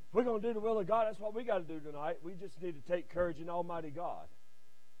 If we're going to do the will of God, that's what we got to do tonight. We just need to take courage in Almighty God.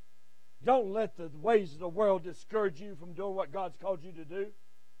 Don't let the ways of the world discourage you from doing what God's called you to do.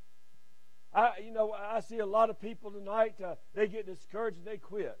 I see a lot of people tonight, they get discouraged and they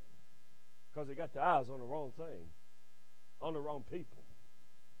quit because they got their eyes on the wrong thing, on the wrong people.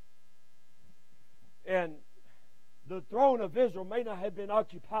 And the throne of Israel may not have been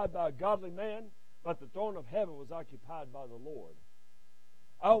occupied by a godly man, but the throne of heaven was occupied by the Lord.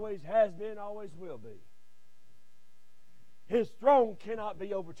 Always has been, always will be. His throne cannot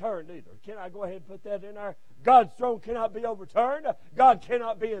be overturned either. Can I go ahead and put that in there? God's throne cannot be overturned. God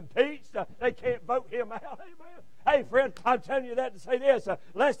cannot be impeached. They can't vote him out. Amen. Hey, friend, I'm telling you that to say this.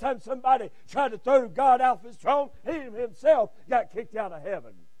 Last time somebody tried to throw God off his throne, he himself got kicked out of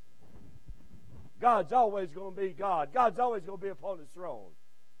heaven. God's always going to be God. God's always going to be upon his throne.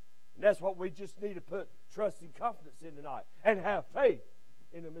 And that's what we just need to put trust and confidence in tonight and have faith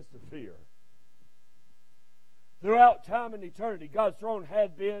in the midst of fear. Throughout time and eternity, God's throne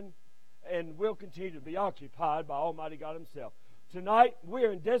had been and will continue to be occupied by Almighty God himself. Tonight, we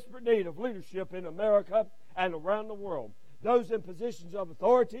are in desperate need of leadership in America and around the world. Those in positions of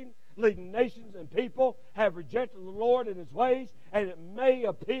authority, leading nations and people, have rejected the Lord and his ways, and it may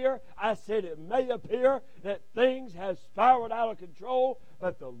appear, I said it may appear, that things have spiraled out of control,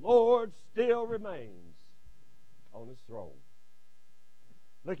 but the Lord still remains on his throne.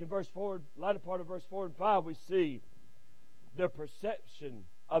 Look in verse 4, latter part of verse 4 and 5, we see the perception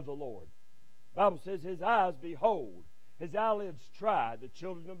of the Lord. The Bible says, his eyes behold, his eyelids try the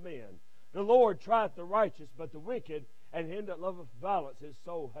children of men. The Lord trieth the righteous, but the wicked and him that loveth violence his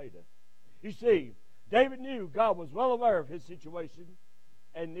soul hateth. You see, David knew God was well aware of his situation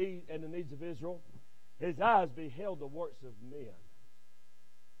and the needs of Israel. His eyes beheld the works of men.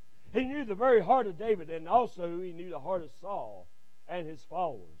 He knew the very heart of David, and also he knew the heart of Saul and his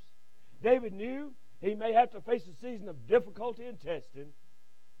followers. David knew he may have to face a season of difficulty and testing,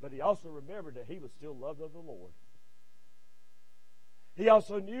 but he also remembered that he was still loved of the Lord. He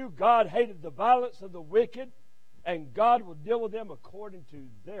also knew God hated the violence of the wicked, and God would deal with them according to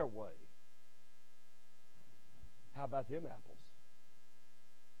their way. How about them apples?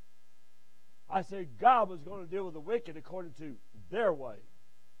 I said God was going to deal with the wicked according to their way.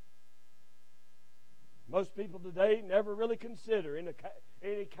 Most people today never really consider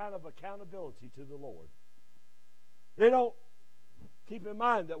any kind of accountability to the Lord. They don't keep in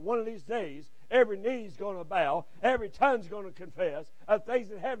mind that one of these days, every knee is going to bow, every tongue's going to confess of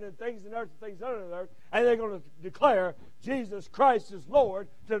things in heaven and things in earth and things under the earth, and they're going to declare Jesus Christ is Lord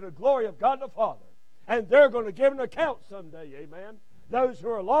to the glory of God the Father. And they're going to give an account someday, amen. Those who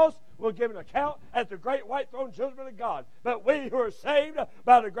are lost will give an account at the great white throne judgment of God. But we who are saved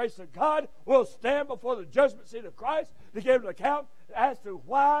by the grace of God will stand before the judgment seat of Christ to give an account as to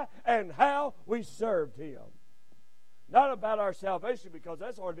why and how we served him. Not about our salvation, because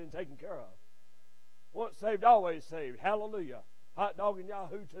that's already been taken care of. Once saved, always saved. Hallelujah. Hot dog and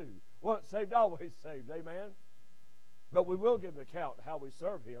Yahoo too. Once saved, always saved. Amen. But we will give an account how we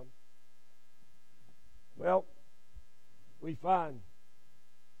serve him. Well, we find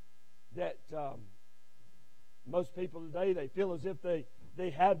that most people today, they feel as if they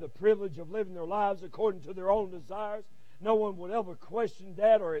have the privilege of living their lives according to their own desires. No one would ever question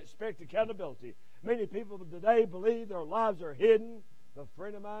that or expect accountability. Many people today believe their lives are hidden. But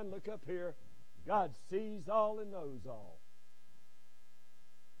friend of mine, look up here. God sees all and knows all.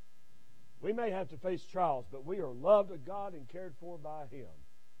 We may have to face trials, but we are loved of God and cared for by him.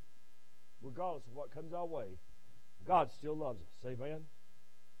 Regardless of what comes our way, God still loves us. Amen.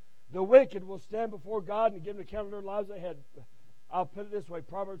 The wicked will stand before God and give an account of their lives ahead. I'll put it this way.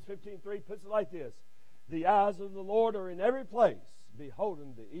 Proverbs 15:3 puts it like this. The eyes of the Lord are in every place,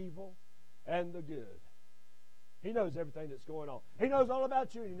 beholding the evil and the good. He knows everything that's going on. He knows all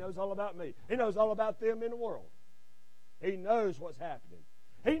about you. He knows all about me. He knows all about them in the world. He knows what's happening.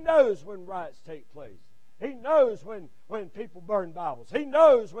 He knows when riots take place. He knows when people burn Bibles. He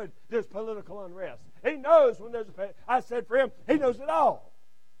knows when there's political unrest. He knows when there's I said for him, he knows it all.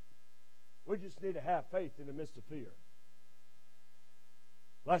 We just need to have faith in the midst of fear.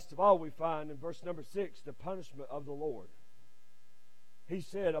 Last of all, we find in verse number 6, the punishment of the Lord. He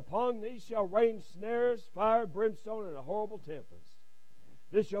said, upon thee shall rain snares, fire, brimstone, and a horrible tempest.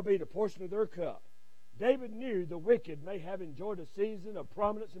 This shall be the portion of their cup. David knew the wicked may have enjoyed a season of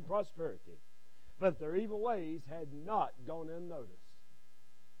prominence and prosperity, but their evil ways had not gone unnoticed.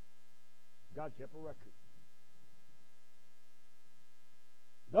 God kept a record.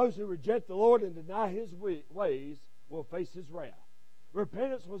 Those who reject the Lord and deny his ways will face his wrath.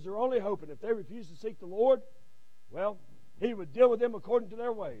 Repentance was their only hope, and if they refused to seek the Lord, well, he would deal with them according to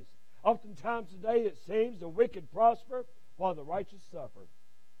their ways. Oftentimes today it seems the wicked prosper while the righteous suffer.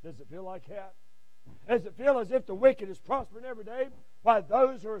 Does it feel like that? Does it feel as if the wicked is prospering every day while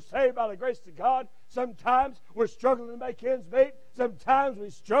those who are saved by the grace of God, sometimes we're struggling to make ends meet. Sometimes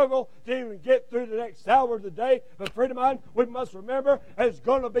we struggle to even get through the next hour of the day. But friend of mine, we must remember there's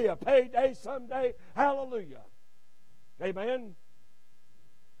going to be a payday someday. Hallelujah. Amen.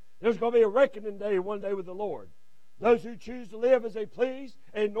 There's going to be a reckoning day one day with the Lord. Those who choose to live as they please,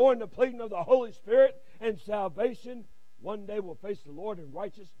 ignoring the pleading of the Holy Spirit and salvation, one day will face the Lord in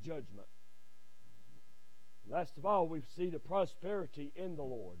righteous judgment. Last of all, we see the prosperity in the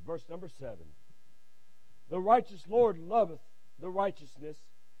Lord. Verse number 7. The righteous Lord loveth the righteousness.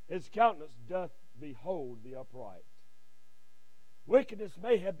 His countenance doth behold the upright. Wickedness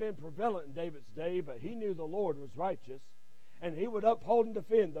may have been prevalent in David's day, but he knew the Lord was righteous, and he would uphold and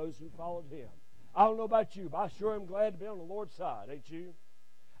defend those who followed him. I don't know about you, but I sure am glad to be on the Lord's side, ain't you?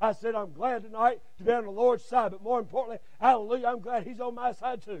 I said I'm glad tonight to be on the Lord's side, but more importantly, hallelujah, I'm glad he's on my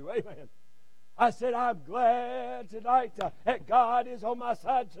side too. Amen. I said I'm glad tonight that God is on my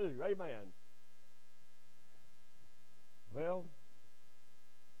side too. Amen. Well,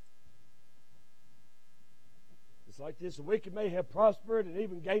 it's like this. The wicked may have prospered and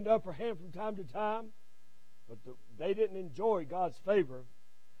even gained upper hand from time to time, but they didn't enjoy God's favor.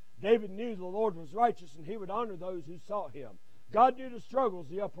 David knew the Lord was righteous, and he would honor those who sought him. God knew the struggles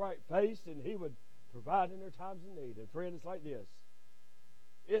the upright faced, and he would provide in their times of need. And friend, it's like this.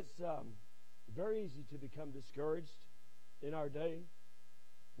 It's very easy to become discouraged in our day.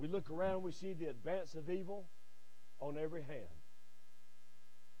 We look around, we see the advance of evil on every hand.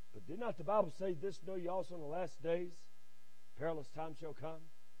 But did not the Bible say this, know ye also in the last days, perilous times shall come?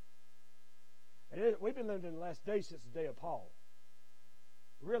 And we've been living in the last days since the day of Paul.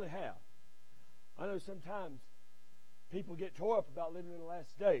 We really have. I know sometimes people get tore up about living in the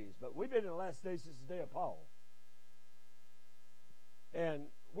last days, but we've been in the last days since the day of Paul. And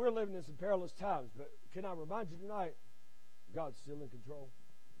we're living in some perilous times, but can I remind you tonight, God's still in control.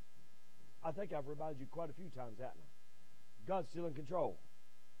 I think I've reminded you quite a few times, haven't I? God's still in control.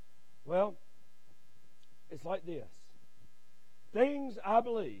 Well, it's like this. Things, I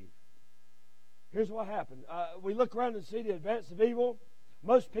believe, here's what happened. We look around and see the advance of evil.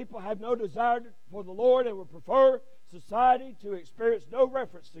 Most people have no desire for the Lord and would prefer society to experience no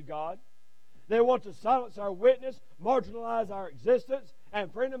reference to God. They want to silence our witness, marginalize our existence.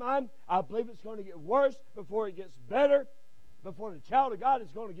 And friend of mine, I believe it's going to get worse before it gets better. Before the child of God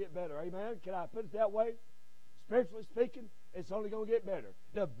is going to get better. Amen? Can I put it that way? Spiritually speaking, it's only going to get better.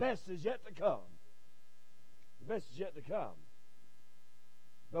 The best is yet to come. The best is yet to come.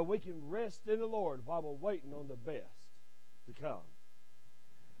 But we can rest in the Lord while we're waiting on the best to come.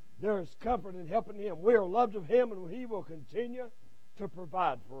 There is comfort in helping Him. We are loved of Him, and He will continue to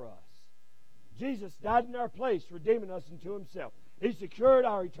provide for us. Jesus died in our place, redeeming us unto Himself. He secured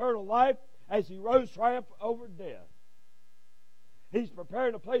our eternal life as He rose triumphant over death. He's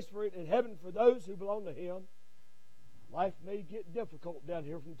preparing a place for it in heaven for those who belong to Him. Life may get difficult down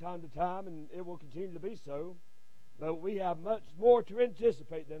here from time to time, and it will continue to be so. But we have much more to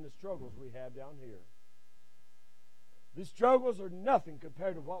anticipate than the struggles we have down here. These struggles are nothing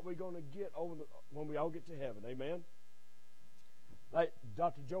compared to what we're going to get when we all get to heaven. Amen? Like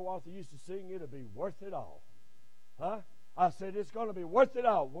Dr. Joe Arthur used to sing, it'll be worth it all. Huh? I said it's going to be worth it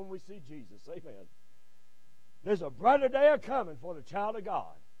all when we see Jesus. Amen. There's a brighter day coming for the child of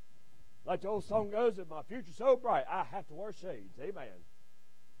God. Like the old song goes, if my future's so bright, I have to wear shades. Amen.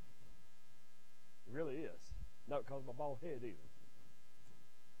 It really is. Not because of my bald head either.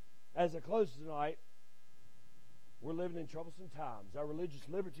 As I close tonight, we're living in troublesome times. Our religious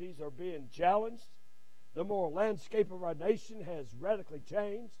liberties are being challenged. The moral landscape of our nation has radically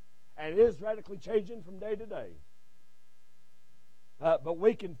changed and is radically changing from day to day. But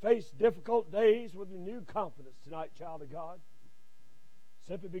we can face difficult days with renewed confidence tonight, child of God.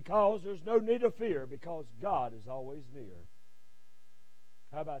 Simply because there's no need of fear, because God is always near.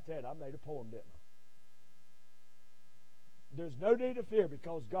 How about that? I made a poem, didn't I? There's no need of fear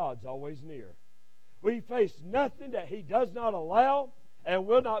because God's always near. We face nothing that He does not allow, and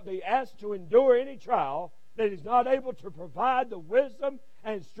will not be asked to endure any trial that He's not able to provide the wisdom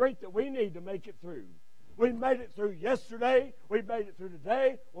and strength that we need to make it through. We made it through yesterday. We made it through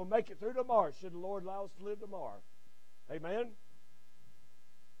today. We'll make it through tomorrow, should the Lord allow us to live tomorrow. Amen?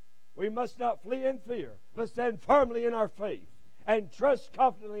 We must not flee in fear, but stand firmly in our faith and trust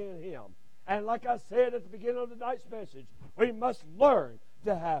confidently in Him. And like I said at the beginning of tonight's message, we must learn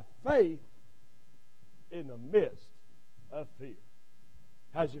to have faith in the midst of fear.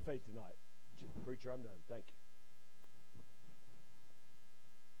 How's your faith tonight? Preacher, I'm done. Thank you.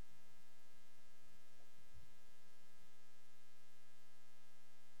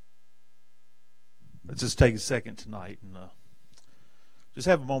 Let's just take a second tonight and just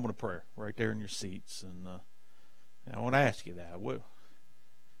have a moment of prayer right there in your seats. And I want to ask you that.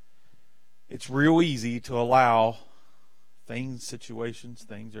 It's real easy to allow situations,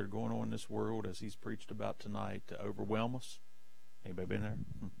 things that are going on in this world, as he's preached about tonight, to overwhelm us. Anybody been there?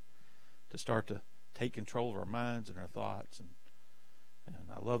 To start to take control of our minds and our thoughts. And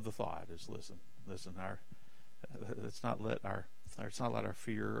I love the thought is listen, let's not let our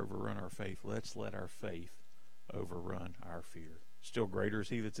fear overrun our faith. Let's let our faith overrun our fear. Still greater is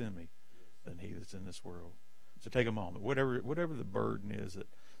he that's in me than he that's in this world. So take a moment. Whatever the burden is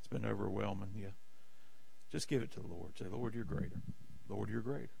that's been overwhelming you, just give it to the Lord. Say, Lord, you're greater. Lord, you're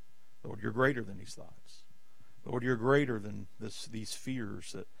greater. Lord, you're greater than these thoughts. Lord, you're greater than these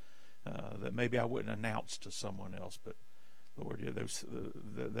fears that maybe I wouldn't announce to someone else, but Lord, you're those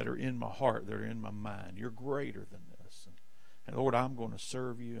that are in my heart, that are in my mind. You're greater than this. And Lord, I'm going to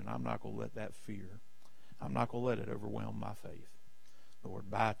serve you, and I'm not going to let that fear, I'm not going to let it overwhelm my faith.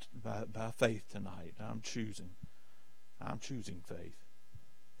 Lord, by faith tonight, I'm choosing faith.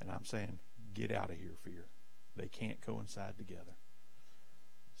 And I'm saying, get out of here, fear. They can't coincide together.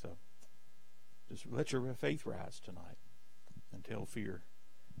 So just let your faith rise tonight and tell fear,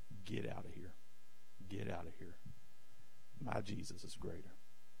 get out of here. Get out of here. My Jesus is greater.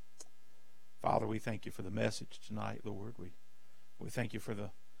 Father, we thank you for the message tonight, Lord. We thank you for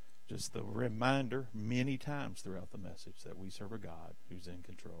just the reminder many times throughout the message that we serve a God who's in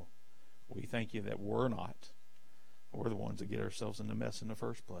control. We thank you that we're not. We're the ones that get ourselves in the mess in the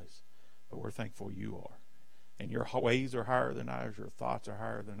first place. But we're thankful you are. And your ways are higher than ours. Your thoughts are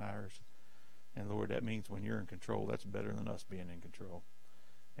higher than ours. And Lord, that means when you're in control, that's better than us being in control.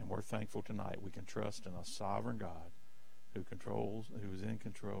 And we're thankful tonight we can trust in a sovereign God who controls, who is in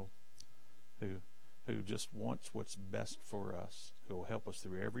control, who just wants what's best for us, who will help us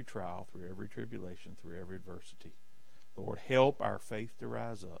through every trial, through every tribulation, through every adversity. Lord, help our faith to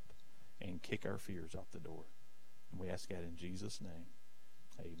rise up and kick our fears off the door. And we ask that in Jesus' name.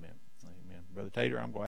 Amen. Amen. Brother Tater, I'm glad.